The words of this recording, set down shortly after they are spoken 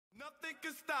Nothing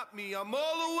can stop me. I'm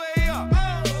all the way up.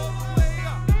 All the way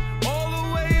up. All the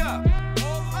way up.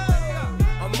 All the way up.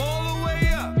 I'm all the way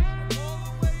up. All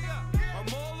the way up.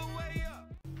 I'm all the way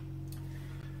up.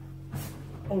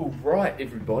 All right,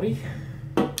 everybody.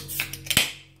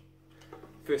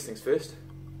 First things first.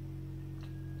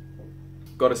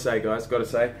 Gotta say, guys,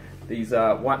 these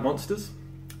are White Monsters.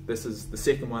 This is the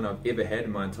second one I've ever had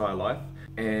in my entire life,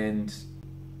 and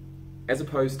as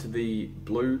opposed to the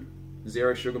blue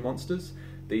zero sugar monsters,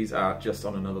 these are just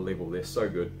on another level. They're so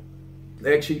good.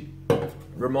 They actually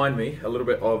remind me a little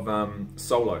bit of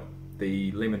Solo,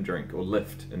 the lemon drink, or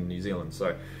Lift in New Zealand.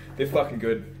 So they're fucking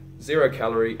good. 0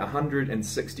 calorie,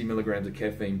 160 milligrams of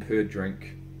caffeine per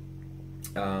drink.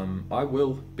 I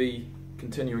will be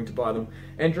continuing to buy them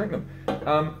and drink them.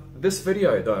 This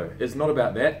video though is not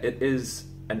about that. It is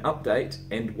an update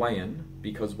and weigh-in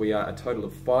because we are a total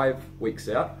of 5 weeks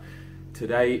out.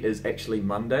 Today is actually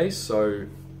Monday, so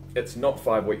it's not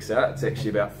 5 weeks out, it's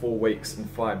actually about 4 weeks and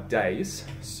 5 days.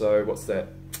 So what's that?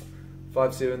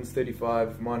 5 sevens,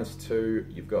 35 minus 2,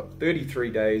 you've got 33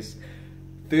 days.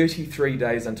 33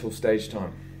 days until stage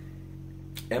time.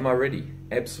 Am I ready?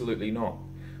 Absolutely not.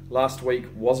 Last week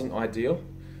wasn't ideal.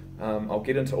 I'll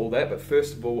get into all that, but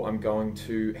first of all I'm going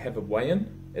to have a weigh-in.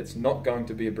 It's not going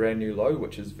to be a brand new low,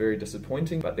 which is very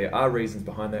disappointing, but there are reasons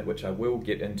behind that which I will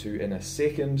get into in a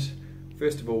second.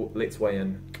 First of all, let's weigh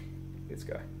in. Let's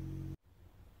go.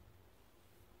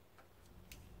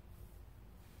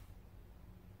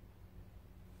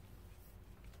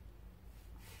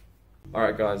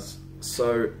 Alright guys,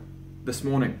 so this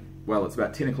morning, well it's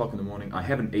about 10 o'clock in the morning, I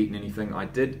haven't eaten anything. I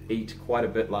did eat quite a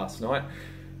bit last night.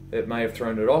 It may have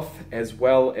thrown it off, as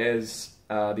well as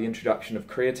the introduction of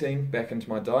creatine back into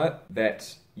my diet.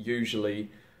 That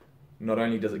usually, not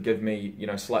only does it give me, you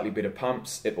know, slightly better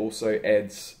pumps, it also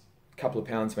adds couple of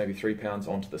pounds, maybe 3 pounds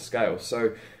onto the scale.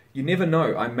 So you never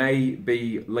know, I may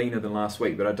be leaner than last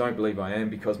week, but I don't believe I am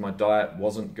because my diet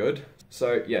wasn't good.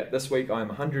 So yeah, this week I'm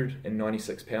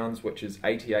 196 pounds, which is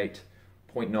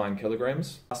 88.9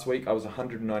 kilograms. Last week I was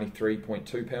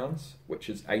 193.2 pounds, which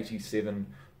is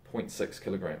 87.6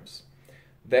 kilograms.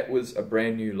 That was a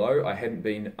brand new low. I hadn't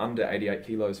been under 88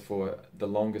 kilos for the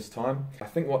longest time. I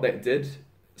think what that did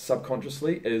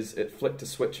subconsciously is it flicked a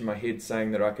switch in my head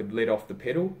saying that I could let off the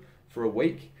pedal for a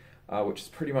week, which is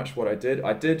pretty much what I did.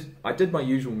 I did my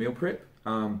usual meal prep,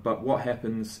 but what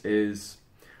happens is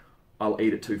I'll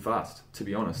eat it too fast, to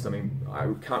be honest. I mean, I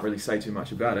can't really say too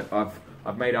much about it.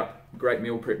 I've made up great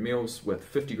meal prep meals with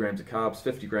 50 grams of carbs,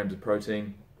 50 grams of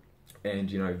protein,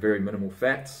 and, you know, very minimal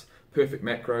fats, perfect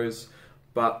macros,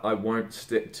 but I won't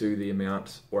stick to the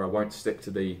amount, or I won't stick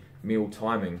to the meal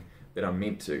timing that I'm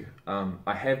meant to.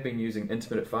 I have been using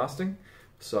intermittent fasting,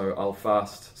 so I'll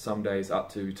fast some days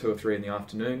up to 2 or 3 in the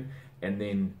afternoon, and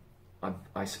then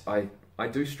I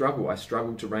do struggle. I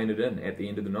struggle to rein it in at the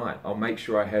end of the night. I'll make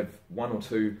sure I have 1 or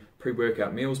 2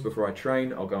 pre-workout meals before I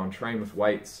train. I'll go and train with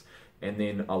weights, and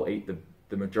then I'll eat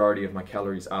the majority of my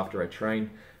calories after I train.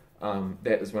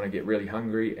 That is when I get really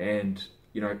hungry, and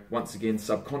you know, once again,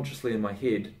 subconsciously in my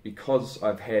head, because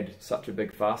I've had such a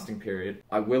big fasting period,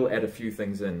 I will add a few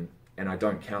things in, and I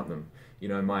don't count them. You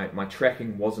know, my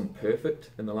tracking wasn't perfect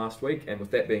in the last week, and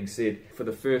with that being said, for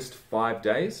the first 5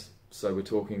 days, so we're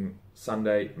talking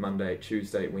Sunday, Monday,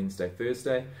 Tuesday, Wednesday,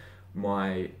 Thursday,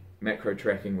 my macro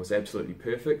tracking was absolutely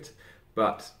perfect,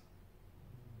 but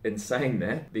in saying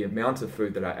that, the amount of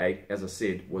food that I ate, as I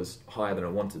said, was higher than I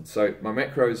wanted. So my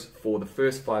macros for the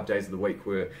first 5 days of the week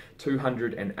were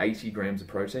 280 grams of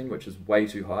protein, which is way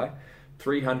too high,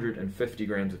 350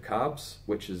 grams of carbs,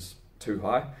 which is too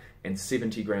high, and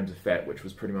 70 grams of fat, which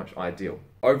was pretty much ideal.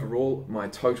 Overall, my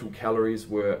total calories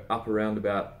were up around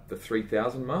about the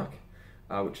 3,000 mark,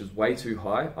 which is way too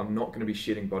high. I'm not going to be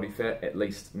shedding body fat, at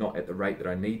least not at the rate that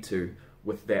I need to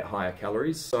with that higher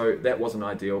calories, so that wasn't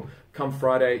ideal. Come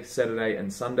Friday, Saturday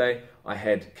and Sunday, I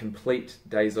had complete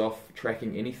days off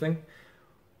tracking anything.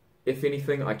 If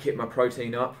anything, I kept my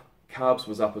protein up, carbs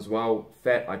was up as well,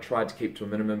 fat I tried to keep to a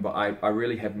minimum, but I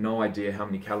really have no idea how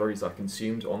many calories I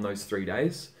consumed on those 3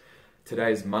 days.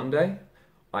 Today is Monday.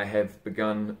 I have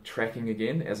begun tracking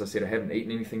again. As I said, I haven't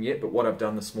eaten anything yet, but what I've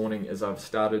done this morning is I've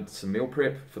started some meal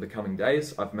prep for the coming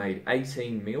days. I've made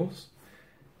 18 meals.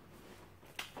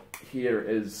 Here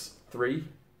is 3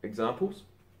 examples.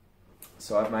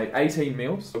 So I've made 18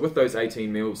 meals. So with those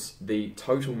 18 meals, the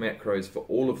total macros for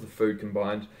all of the food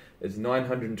combined is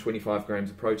 925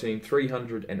 grams of protein,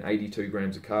 382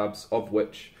 grams of carbs, of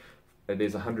which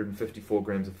there's 154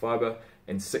 grams of fiber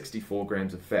and 64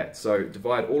 grams of fat. So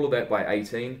divide all of that by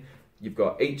 18. You've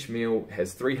got each meal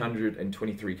has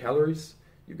 323 calories.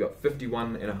 You've got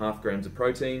 51.5 grams of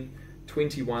protein,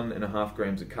 21.5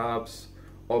 grams of carbs,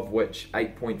 of which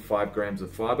 8.5 grams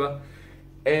of fiber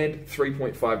and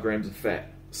 3.5 grams of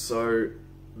fat. So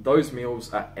those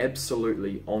meals are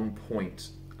absolutely on point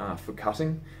for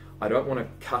cutting. I don't want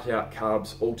to cut out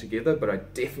carbs altogether, but I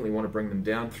definitely want to bring them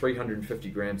down. 350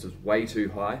 grams is way too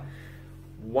high.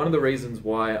 One of the reasons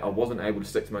why I wasn't able to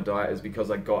stick to my diet is because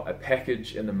I got a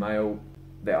package in the mail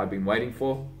that I'd been waiting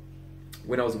for.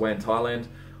 When I was away in Thailand,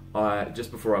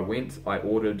 just before I went, I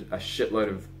ordered a shitload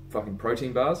of fucking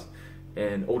protein bars,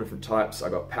 and all different types. I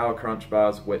got Power Crunch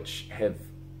bars, which have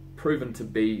proven to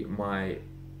be my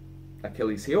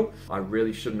Achilles heel. I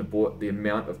really shouldn't have bought the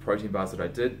amount of protein bars that I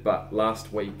did, but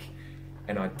last week,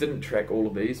 and I didn't track all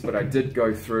of these, but I did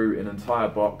go through an entire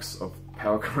box of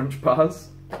Power Crunch bars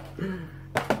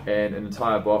and an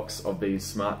entire box of these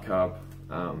Smart Carb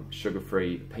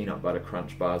sugar-free peanut butter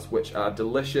crunch bars, which are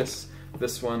delicious.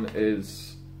 This one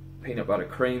is peanut butter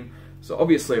cream, so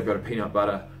obviously I've got a peanut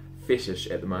butter fetish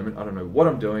at the moment. I don't know what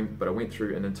I'm doing, but I went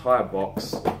through an entire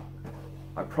box.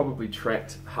 I probably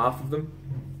tracked half of them.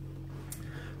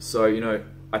 So, you know,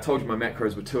 I told you my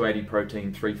macros were 280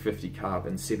 protein, 350 carb,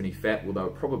 and 70 fat. Well, they were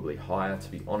probably higher,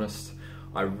 to be honest.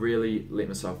 I really let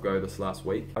myself go this last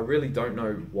week. I really don't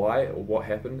know why or what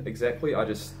happened exactly. I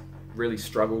just really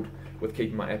struggled with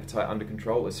keeping my appetite under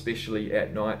control, especially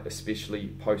at night, especially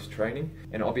post-training.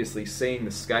 And obviously seeing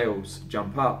the scales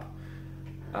jump up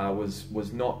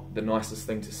was not the nicest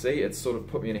thing to see. It sort of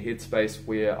put me in a headspace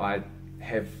where I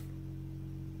have,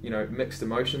 you know, mixed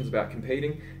emotions about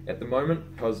competing at the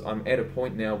moment, because I'm at a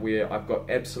point now where I've got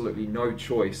absolutely no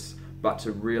choice but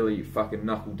to really fucking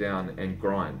knuckle down and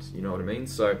grind, you know what I mean?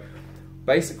 So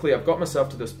basically I've got myself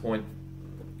to this point.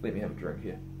 Let me have a drink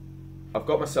here. I've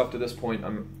got myself to this point.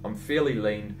 I'm fairly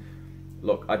lean.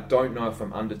 Look, I don't know if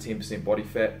I'm under 10% body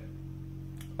fat.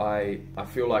 I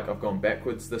feel like I've gone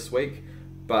backwards this week,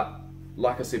 but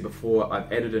like I said before,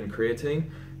 I've added in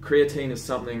creatine. Creatine is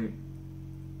something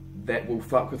that will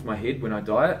fuck with my head when I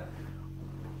diet.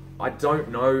 I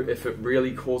don't know if it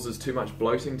really causes too much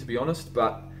bloating, to be honest,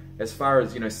 but as far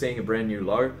as, you know, seeing a brand new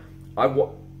low, I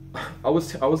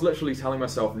was literally telling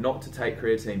myself not to take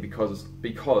creatine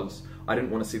because I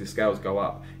didn't want to see the scales go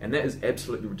up, and that is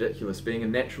absolutely ridiculous. Being a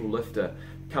natural lifter,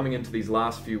 coming into these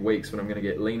last few weeks when I'm going to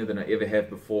get leaner than I ever have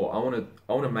before, I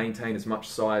want to maintain as much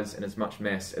size and as much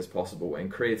mass as possible,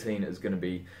 and creatine is going to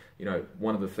be, you know,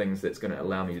 one of the things that's going to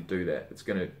allow me to do that. It's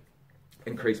going to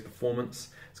increase performance,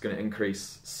 it's going to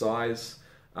increase size.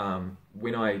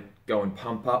 When I go and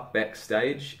pump up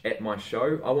backstage at my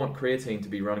show, I want creatine to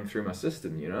be running through my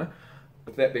system, you know.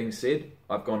 With that being said,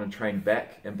 I've gone and trained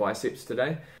back and biceps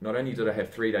today. Not only did I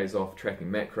have 3 days off tracking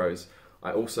macros,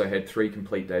 I also had 3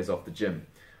 complete days off the gym.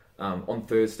 On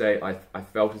Thursday, I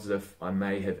felt as if I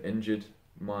may have injured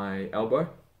my elbow,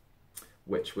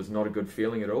 which was not a good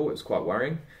feeling at all. It was quite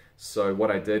worrying. So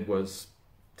what I did was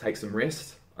take some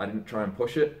rest. I didn't try and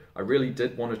push it. I really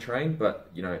did want to train, but,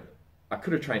 you know, I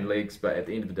could have trained legs, but at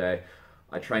the end of the day,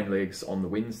 I trained legs on the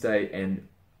Wednesday, and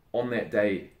on that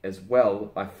day as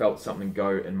well, I felt something go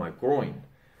in my groin.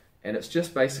 And it's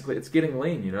just basically, it's getting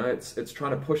lean, you know, it's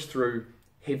trying to push through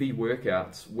heavy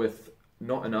workouts with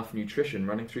not enough nutrition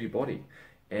running through your body.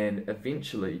 And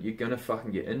eventually, you're going to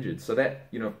fucking get injured. So that,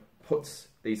 you know, puts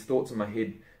these thoughts in my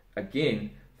head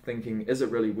again, thinking, is it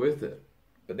really worth it?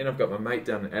 But then I've got my mate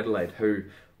down in Adelaide who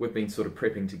we've been sort of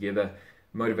prepping together,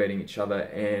 motivating each other,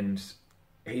 and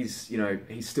he's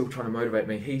still trying to motivate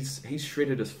me. He's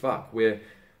shredded as fuck. We're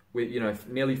you know,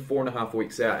 nearly 4.5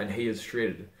 weeks out, and he is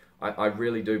shredded. I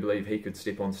really do believe he could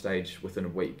step on stage within a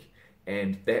week,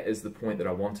 and that is the point that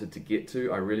I wanted to get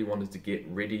to. I really wanted to get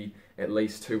ready at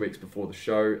least 2 weeks before the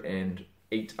show and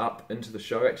eat up into the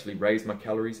show, actually raise my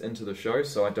calories into the show,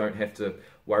 so I don't have to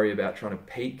worry about trying to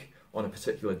peak on a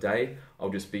particular day. I'll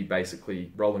just be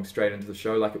basically rolling straight into the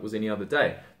show like it was any other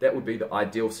day. That would be the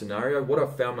ideal scenario. What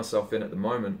I've found myself in at the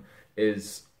moment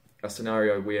is a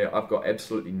scenario where I've got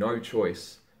absolutely no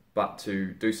choice but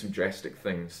to do some drastic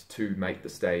things to make the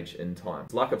stage in time.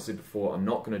 Like I've said before, I'm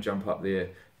not going to jump up there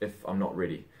if I'm not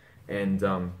ready. And,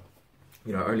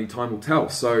 you know, only time will tell.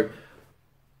 So,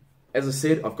 as I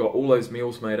said, I've got all those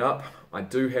meals made up. I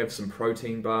do have some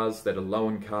protein bars that are low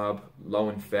in carb, low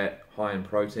in fat, high in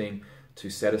protein to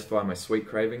satisfy my sweet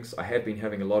cravings. I have been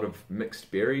having a lot of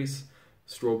mixed berries,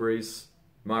 strawberries,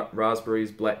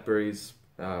 raspberries, blackberries,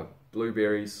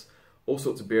 blueberries, all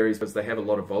sorts of berries, because they have a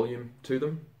lot of volume to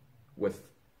them with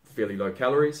fairly low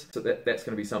calories. So that's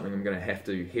going to be something I'm going to have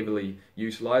to heavily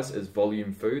utilize as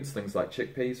volume foods, things like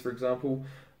chickpeas, for example,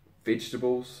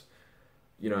 vegetables,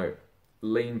 you know,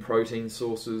 lean protein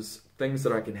sources, things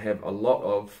that I can have a lot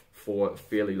of for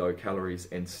fairly low calories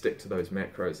and stick to those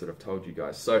macros that I've told you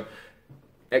guys. So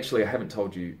actually, I haven't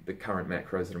told you the current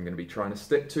macros that I'm going to be trying to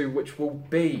stick to, which will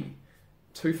be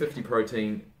 250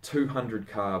 protein, 200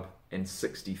 carb, and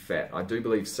 60 fat. I do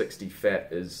believe 60 fat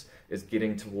is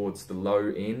getting towards the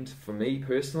low end for me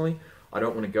personally. I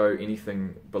don't want to go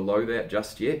anything below that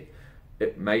just yet.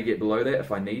 It may get below that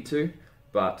if I need to,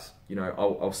 but you know,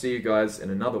 I'll see you guys in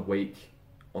another week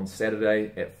on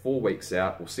Saturday at 4 weeks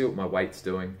out. We'll see what my weight's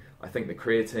doing. I think the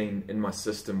creatine in my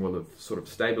system will have sort of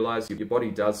stabilized. Your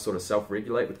body does sort of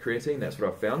self-regulate with creatine. That's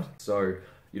what I've found. So,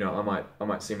 you know, I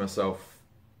might see myself,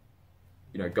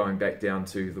 you know, going back down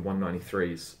to the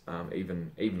 193s,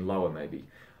 even lower maybe.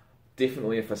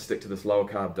 Definitely, if I stick to this lower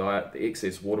carb diet, the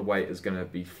excess water weight is going to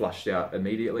be flushed out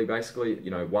immediately, basically.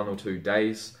 You know, 1 or 2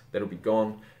 days, that'll be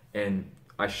gone, and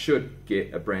I should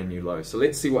get a brand new low. So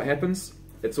let's see what happens.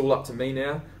 It's all up to me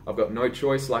now. I've got no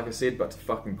choice, like I said, but to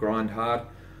fucking grind hard.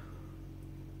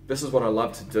 This is what I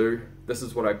love to do. This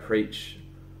is what I preach.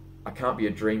 I can't be a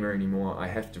dreamer anymore. I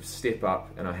have to step up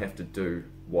and I have to do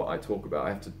what I talk about.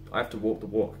 I have to walk the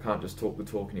walk. I can't just talk the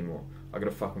talk anymore. I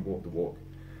gotta fucking walk the walk.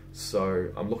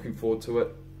 So I'm looking forward to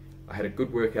it. I had a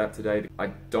good workout today. I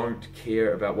don't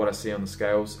care about what I see on the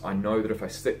scales. I know that if I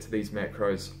stick to these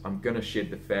macros, I'm gonna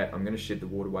shed the fat, I'm gonna shed the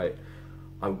water weight.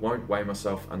 I won't weigh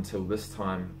myself until this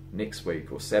time next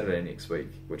week, or Saturday next week,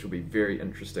 which will be very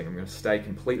interesting. I'm gonna stay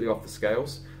completely off the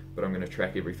scales, but I'm gonna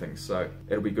track everything. So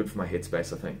it'll be good for my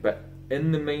headspace, I think. But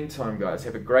in the meantime, guys,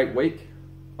 have a great week.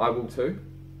 I will too.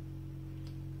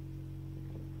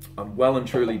 I'm well and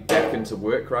truly back into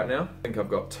work right now. I think I've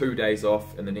got 2 days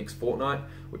off in the next fortnight,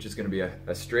 which is going to be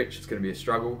a stretch. It's going to be a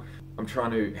struggle. I'm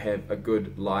trying to have a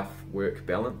good life-work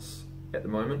balance at the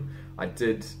moment. I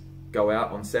did go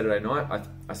out on Saturday night.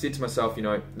 I said to myself, you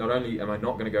know, not only am I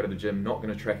not going to go to the gym, not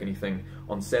going to track anything,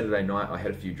 on Saturday night I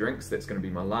had a few drinks. That's going to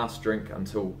be my last drink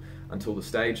until the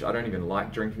stage. I don't even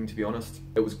like drinking, to be honest.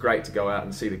 It was great to go out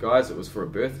and see the guys. It was for a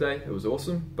birthday. It was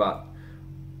awesome, but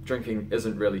drinking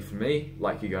isn't really for me.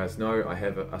 Like you guys know, I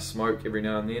have a smoke every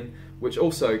now and then, which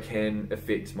also can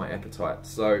affect my appetite.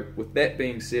 So with that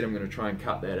being said, I'm going to try and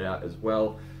cut that out as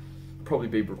well. Probably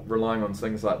be relying on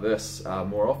things like this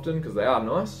more often, because they are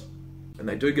nice and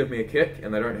they do give me a kick,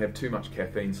 and they don't have too much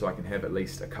caffeine, so I can have at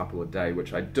least a couple a day,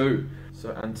 which I do.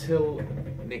 So until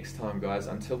next time, guys,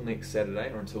 until next Saturday,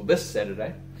 or until this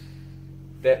Saturday,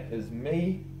 that is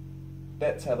me.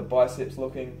 That's how the bicep's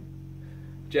looking.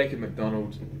 Jacob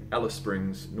McDonald, Alice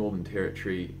Springs, Northern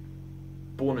Territory,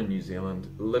 born in New Zealand,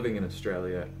 living in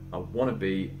Australia. I want to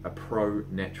be a pro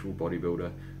natural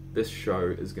bodybuilder. This show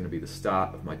is going to be the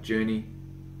start of my journey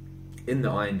in the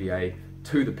INBA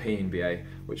to the PNBA,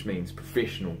 which means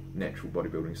Professional Natural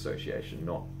Bodybuilding Association,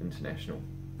 not International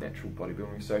Natural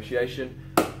Bodybuilding Association.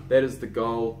 That is the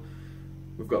goal.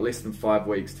 We've got less than 5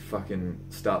 weeks to fucking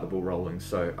start the ball rolling,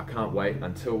 so I can't wait.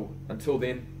 Until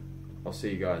then, I'll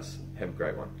see you guys. Have a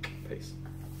great one. Peace.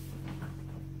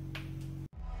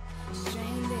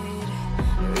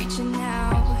 Reaching out.